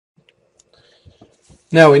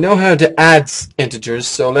Now we know how to add integers,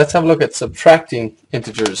 so let's have a look at subtracting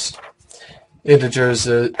integers. Integers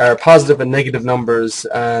are positive and negative numbers,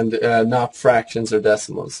 and not fractions or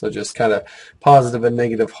decimals, so just kind of positive and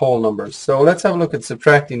negative whole numbers. So let's have a look at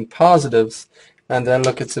subtracting positives and then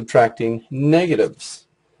look at subtracting negatives.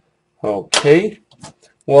 Okay,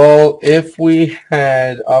 well, if we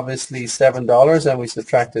had obviously $7 and we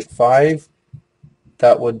subtracted 5,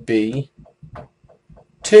 that would be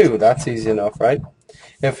 2. That's easy enough, right?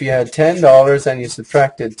 If you had $10 and you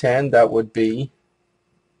subtracted 10, that would be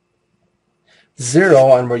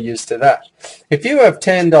 0, and we're used to that. If you have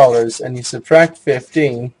 $10 and you subtract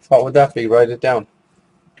 15, what would that be? Write it down.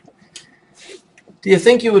 Do you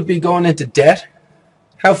think you would be going into debt?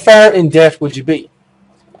 How far in debt would you be?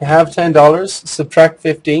 You have $10, subtract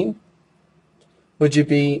 15. Would you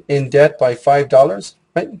be in debt by $5?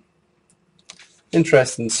 Right?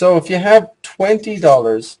 Interesting. So if you have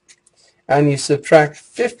 $20 and you subtract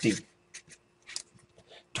 50,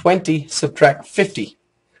 20 subtract 50,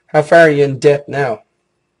 how far are you in debt now?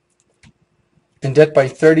 In debt by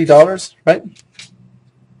 $30, right?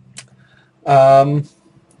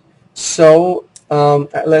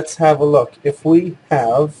 Let's have a look. If we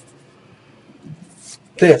have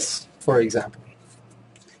this, for example,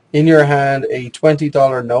 in your hand a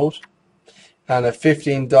 $20 note and a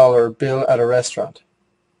 $15 bill at a restaurant,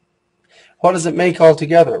 what does it make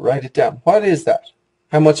altogether? Write it down. What is that?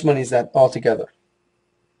 How much money is that altogether?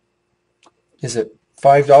 Is it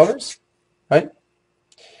 $5? Right?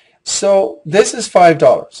 So this is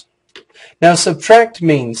 $5. Now subtract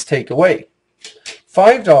means take away.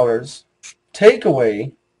 $5 take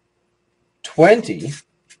away 20.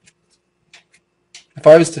 If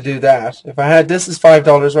I was to do that, if I had, this is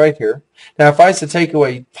 $5 right here. Now if I was to take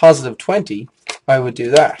away positive 20, I would do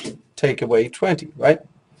that. Take away 20, right?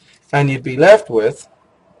 And you'd be left with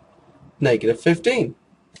negative 15,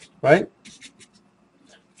 right?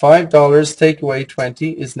 $5 take away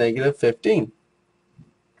 20 is negative 15.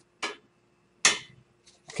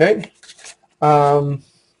 Okay.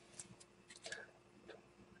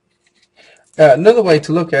 Another way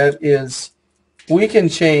to look at it is we can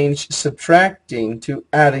change subtracting to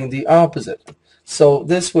adding the opposite. So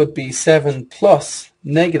this would be 7 plus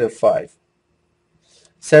negative 5.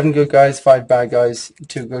 7 good guys, 5 bad guys,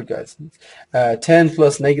 2 good guys. 10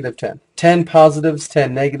 plus negative 10. 10 positives,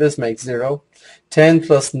 10 negatives makes 0. 10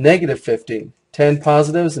 plus negative 15. 10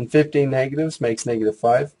 positives and 15 negatives makes negative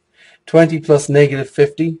 5. 20 plus negative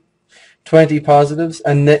 50. 20 positives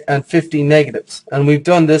and 50 negatives. And we've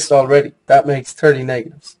done this already. That makes 30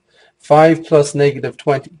 negatives. 5 plus negative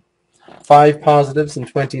 20. 5 positives and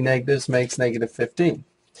 20 negatives makes negative 15.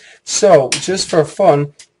 So, just for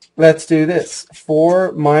fun, let's do this.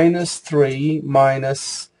 4 minus 3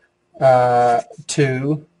 minus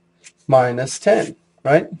 2 minus 10,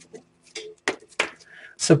 right?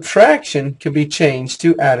 Subtraction can be changed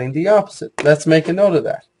to adding the opposite. Let's make a note of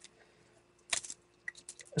that.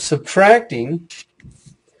 Subtracting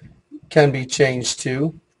can be changed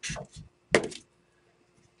to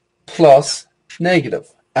plus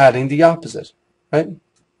negative, adding the opposite, right?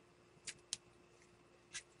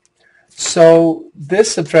 So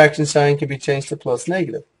this subtraction sign can be changed to plus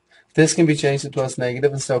negative. This can be changed to plus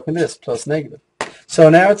negative, and so can this, plus negative. So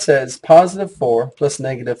now it says positive 4 plus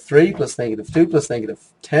negative 3 plus negative 2 plus negative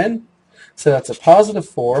 10. So that's a positive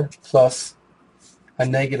 4 plus a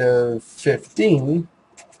negative 15,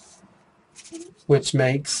 which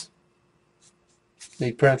makes,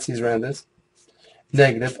 make parentheses around this,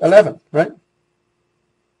 negative 11, right?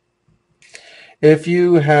 If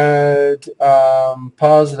you had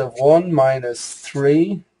positive 1 minus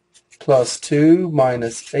 3 plus 2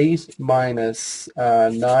 minus 8 minus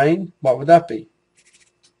 9, what would that be?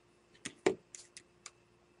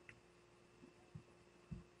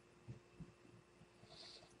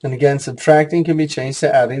 And again, subtracting can be changed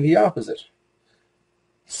to adding the opposite.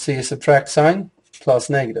 See a subtract sign, plus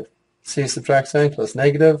negative. See a subtract sign, plus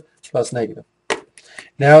negative, plus negative.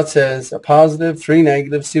 Now it says a positive, 3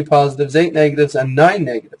 negatives, 2 positives, 8 negatives, and 9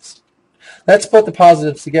 negatives. Let's put the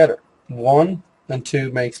positives together. 1 and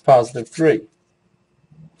 2 makes positive 3.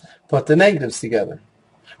 Put the negatives together.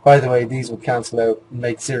 By the way, these would cancel out and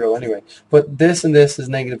make 0 anyway. But this and this is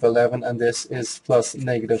negative 11, and this is plus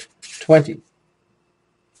negative 20.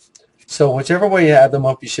 So whichever way you add them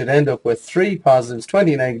up, you should end up with 3 positives,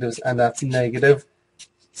 20 negatives, and that's negative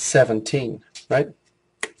 17, right?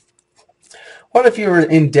 What if you were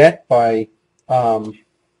in debt by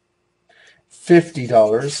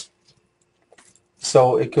 $50?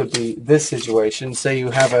 So it could be this situation. Say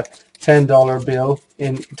you have a $10 bill,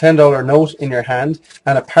 $10 note in your hand,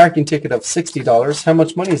 and a parking ticket of $60. How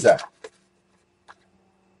much money is that?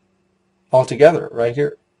 altogether right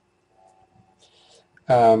here.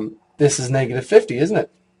 This is negative 50, isn't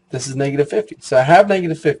it? This is negative 50. So I have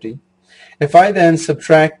negative 50. If I then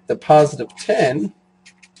subtract the positive 10,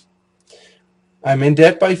 I'm in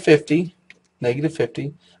debt by 50, negative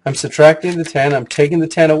 50. I'm subtracting the 10. I'm taking the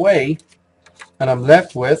 10 away, and I'm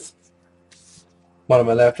left with, what am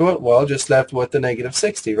I left with? Well, just left with the negative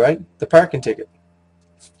 60, right? The parking ticket.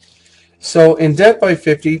 So in debt by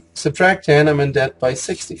 50, subtract 10, I'm in debt by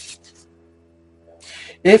 60.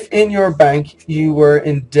 If in your bank you were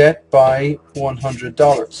in debt by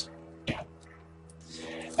 $100,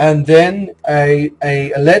 and then a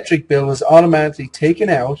electric bill was automatically taken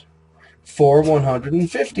out for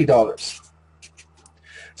 $150.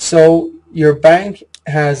 So your bank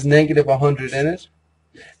has negative 100 in it.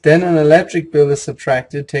 Then an electric bill is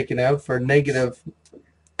subtracted, taken out for negative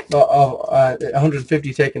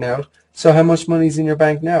 150 taken out. So how much money is in your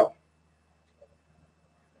bank now?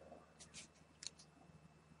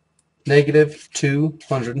 Negative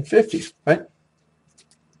 250, right?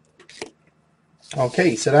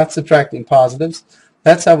 Okay, so that's subtracting positives.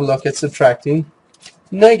 Let's have a look at subtracting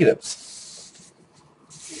negatives.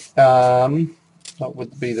 What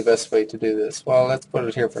would be the best way to do this? Well, let's put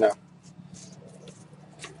it here for now.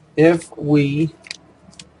 If we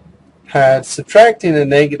had subtracting a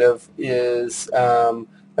negative is,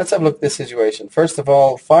 let's have a look at this situation. First of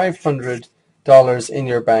all, $500 in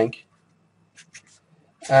your bank,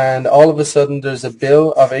 and all of a sudden there's a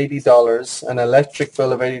bill of $80, an electric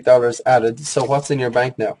bill of $80 added. So what's in your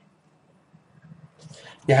bank now?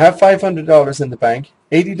 You have $500 in the bank,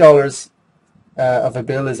 $80 of a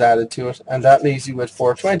bill is added to it, and that leaves you with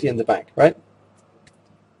 $420 in the bank, right?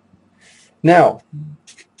 Now,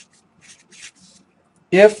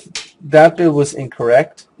 if that bill was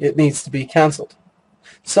incorrect, it needs to be cancelled.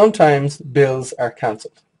 Sometimes bills are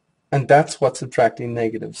cancelled, and that's what subtracting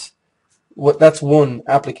negatives. That's one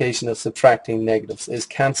application of subtracting negatives, is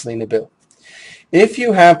cancelling a bill. If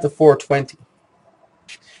you have the 420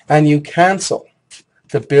 and you cancel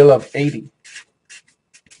the bill of 80,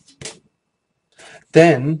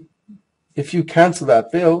 then if you cancel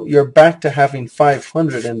that bill, you're back to having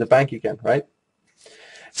 500 in the bank again, right?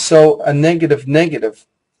 So a negative,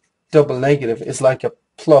 double negative is like a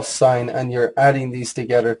plus sign, and you're adding these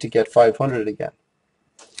together to get 500 again.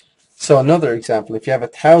 So another example, if you have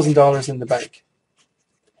 $1,000 in the bank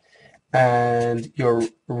and your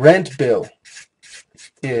rent bill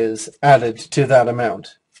is added to that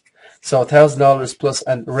amount, so $1,000 plus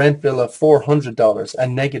a rent bill of $400, a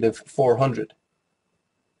negative 400.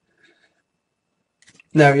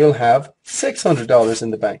 Now you'll have $600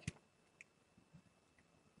 in the bank.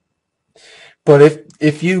 But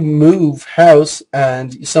if you move house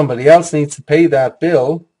and somebody else needs to pay that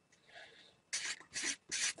bill,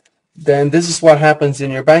 then this is what happens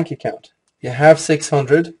in your bank account. You have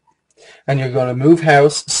 600 and you're going to move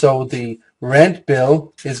house, so the rent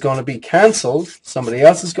bill is going to be cancelled. Somebody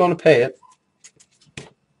else is going to pay it.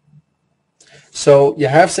 So you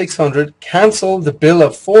have 600, cancel the bill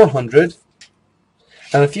of 400,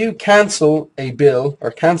 and if you cancel a bill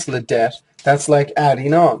or cancel a debt, that's like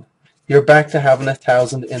adding on. You're back to having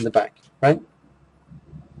 1,000 in the bank, right?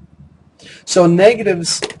 So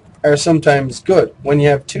negatives are sometimes good. When you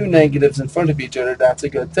have two negatives in front of each other, that's a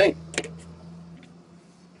good thing.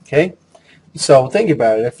 Okay? So think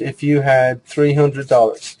about it. If you had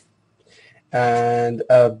 $300 and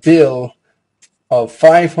a bill of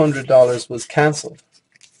 $500 was canceled,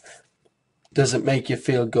 does it make you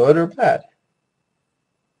feel good or bad?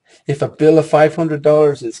 If a bill of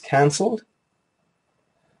 $500 is canceled,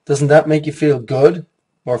 doesn't that make you feel good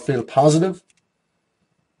or feel positive?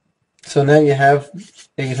 So now you have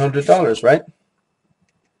 $800, right?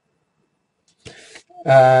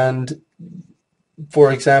 And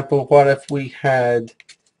for example, what if we had,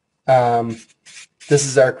 this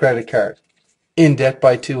is our credit card, in debt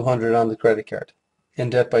by 200 on the credit card, in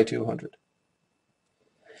debt by 200.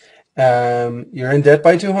 You're in debt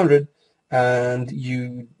by 200 and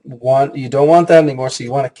you don't want that anymore, so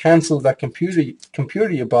you want to cancel that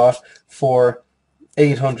computer you bought for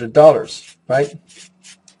 $800, right?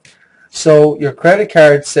 So your credit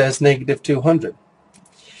card says negative 200.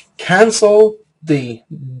 Cancel the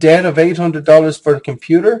debt of $800 for the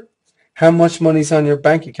computer. How much money's on your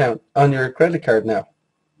bank account, on your credit card now?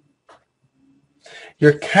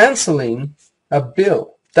 You're canceling a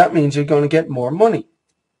bill. That means you're going to get more money.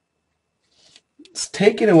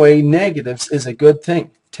 Taking away negatives is a good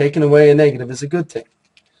thing. Taking away a negative is a good thing.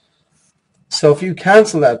 So if you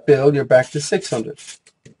cancel that bill, you're back to 600,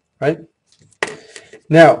 right?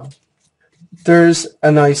 Now, there's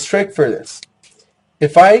a nice trick for this.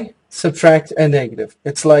 If I subtract a negative.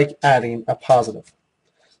 It's like adding a positive.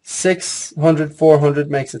 600, 400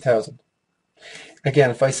 makes 1,000. Again,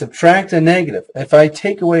 if I subtract a negative, if I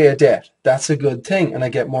take away a debt, that's a good thing and I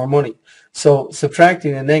get more money. So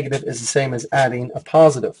subtracting a negative is the same as adding a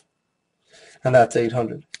positive, and that's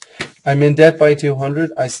 800. I'm in debt by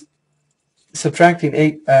 200. Subtracting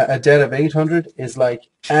a debt of 800 is like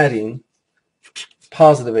adding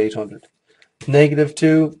positive 800. Negative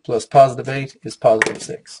 2 plus positive 8 is positive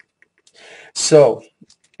 6. So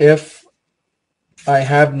if I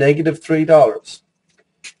have negative $3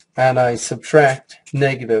 and I subtract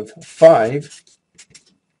negative 5,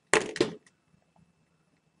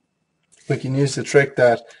 we can use the trick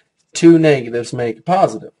that two negatives make a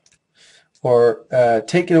positive. Or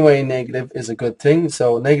taking away a negative is a good thing.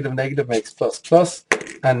 So negative negative makes plus plus,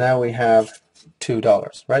 and now we have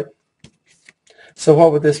 $2, right? So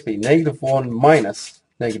what would this be? Negative 1 minus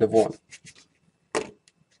negative 1.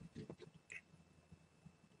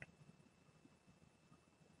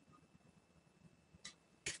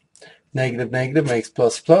 Negative negative makes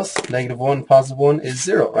plus plus. Negative 1 positive 1 is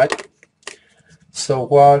 0, right? So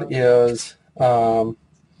what is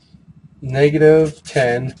negative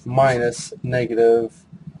 10 minus negative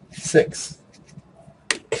 6?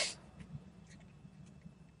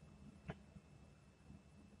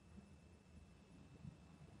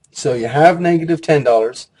 So you have negative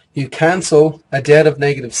 $10. You cancel a debt of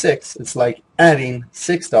negative 6. It's like adding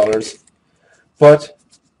 $6. But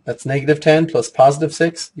that's negative 10 plus positive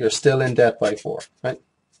 6. You're still in debt by 4, right?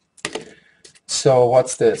 So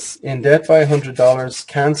what's this? In debt by $100,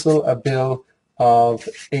 cancel a bill of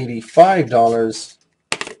 $85.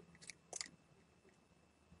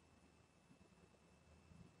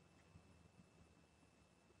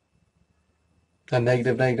 And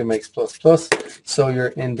negative negative makes plus plus. So you're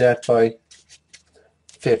in debt by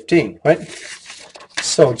 15, right?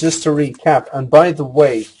 So just to recap, and by the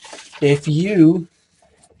way, if you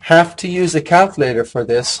have to use a calculator for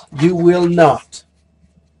this, you will not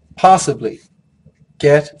possibly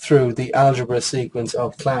get through the algebra sequence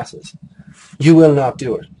of classes. You will not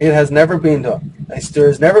do it. It has never been done. There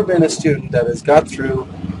has never been a student that has got through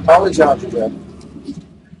college algebra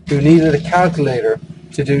who needed a calculator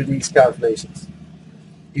to do these calculations.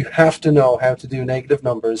 You have to know how to do negative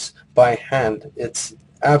numbers by hand. It's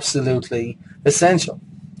absolutely essential.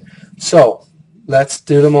 So let's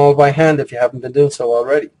do them all by hand if you haven't been doing so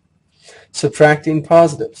already. Subtracting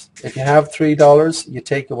positives. If you have $3, you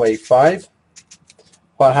take away 5.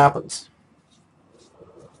 What happens?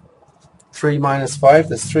 3 minus 5,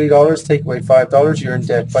 that's $3. Take away $5, you're in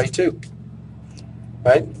debt by 2.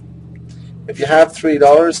 Right? If you have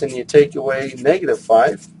 $3 and you take away negative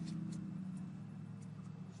 5,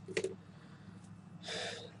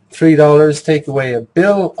 $3 take away a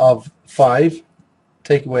bill of 5,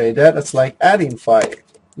 take away a debt, that's like adding 5,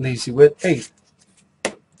 leaves you with 8.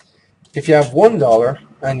 If you have $1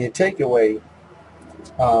 and you take away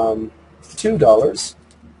 $2,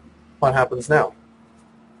 what happens now?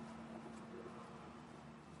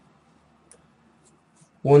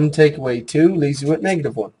 1 take away 2 leaves you with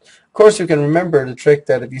negative 1. Of course, you can remember the trick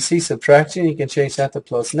that if you see subtraction, you can change that to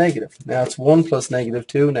plus negative. Now it's 1 plus negative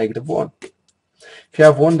 2, negative 1. If you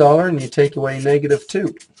have $1 and you take away negative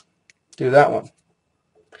 2, do that one.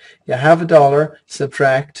 You have $1,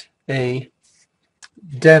 subtract a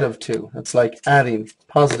debt of 2. That's like adding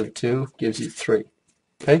positive 2 gives you 3.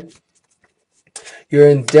 Okay? You're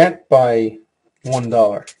in debt by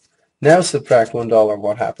 $1. Now subtract $1,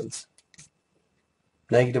 what happens?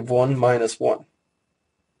 Negative 1 minus 1.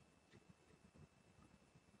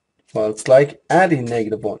 Well, it's like adding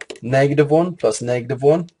negative 1. Negative 1 plus negative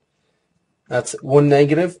 1. That's 1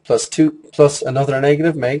 negative plus 2 plus another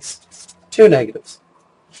negative makes 2 negatives.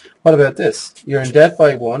 What about this? You're in debt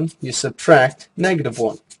by 1. You subtract negative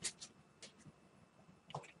 1.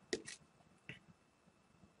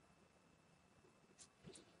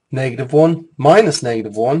 Negative 1 minus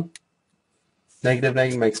negative 1. Negative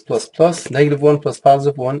negative makes plus plus. Negative 1 plus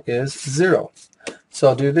positive 1 is 0. So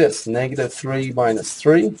I'll do this. Negative 3 minus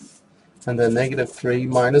 3. And then negative 3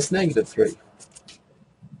 minus negative 3.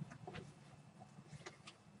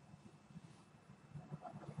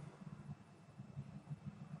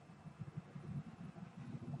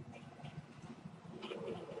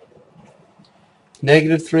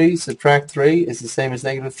 Negative 3 subtract 3 is the same as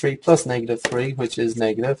negative 3 plus negative 3, which is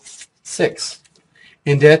negative 6.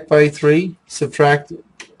 In debt by 3, subtract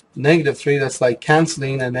negative 3, that's like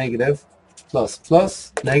cancelling a negative, plus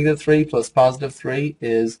plus. Negative 3 plus positive 3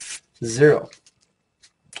 is 0.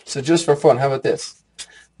 So just for fun, how about this?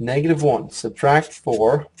 Negative 1, subtract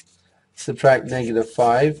 4, subtract negative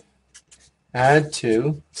 5, add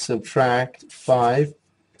 2, subtract 5,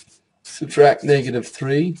 subtract negative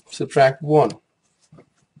 3, subtract 1,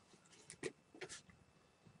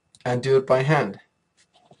 and do it by hand.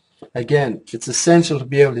 Again, it's essential to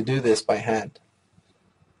be able to do this by hand.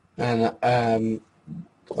 And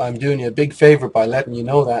I'm doing you a big favor by letting you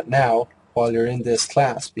know that now while you're in this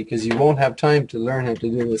class, because you won't have time to learn how to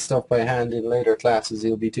do this stuff by hand in later classes.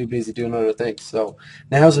 You'll be too busy doing other things. So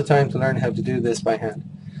now's the time to learn how to do this by hand.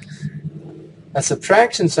 A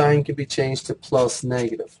subtraction sign can be changed to plus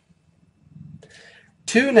negative.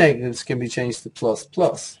 Two negatives can be changed to plus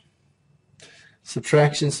plus.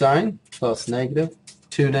 Subtraction sign plus negative,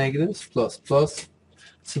 two negatives plus plus,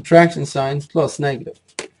 subtraction sign plus negative.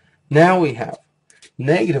 Now we have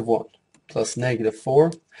negative 1 plus negative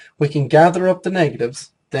 4. We can gather up the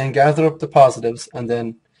negatives, then gather up the positives, and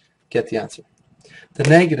then get the answer. The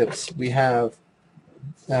negatives, we have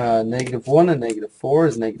negative 1 and negative 4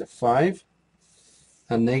 is negative 5,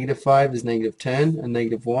 and negative 5 is negative 10, and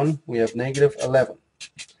negative 1 we have negative 11.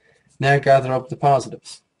 Now gather up the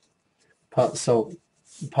positives. So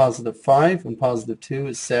positive 5 and positive 2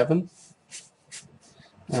 is 7,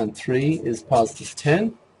 and 3 is positive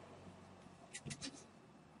 10.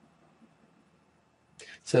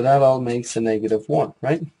 So that all makes a negative 1,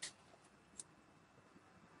 right?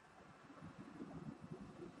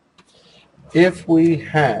 If we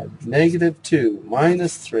had negative 2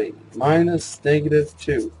 minus 3 minus negative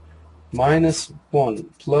 2 minus 1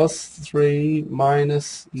 plus 3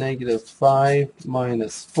 minus negative 5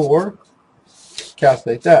 minus 4,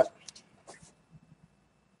 calculate that.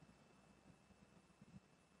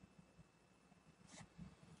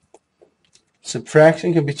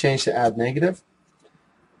 Subtraction can be changed to add negative.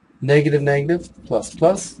 Negative, negative, plus,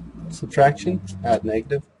 plus. Subtraction, add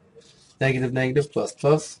negative. Negative, negative, plus,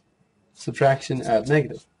 plus. Subtraction, add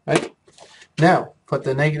negative, right? Now, put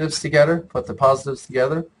the negatives together, put the positives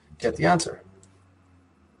together, get the answer.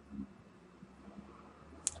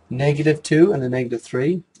 Negative 2 and a negative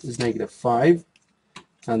 3 is negative 5,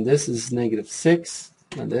 and this is negative 6,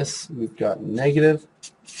 and this we've got negative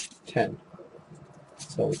 10.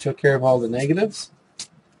 So we took care of all the negatives,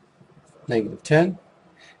 negative 10.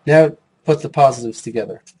 Now put the positives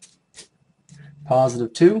together.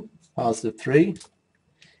 Positive 2, positive 3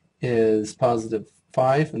 is positive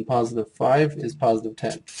 5, and positive 5 is positive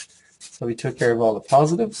 10. So we took care of all the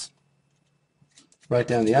positives. Write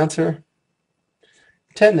down the answer.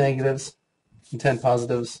 10 negatives and 10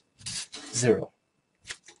 positives, 0.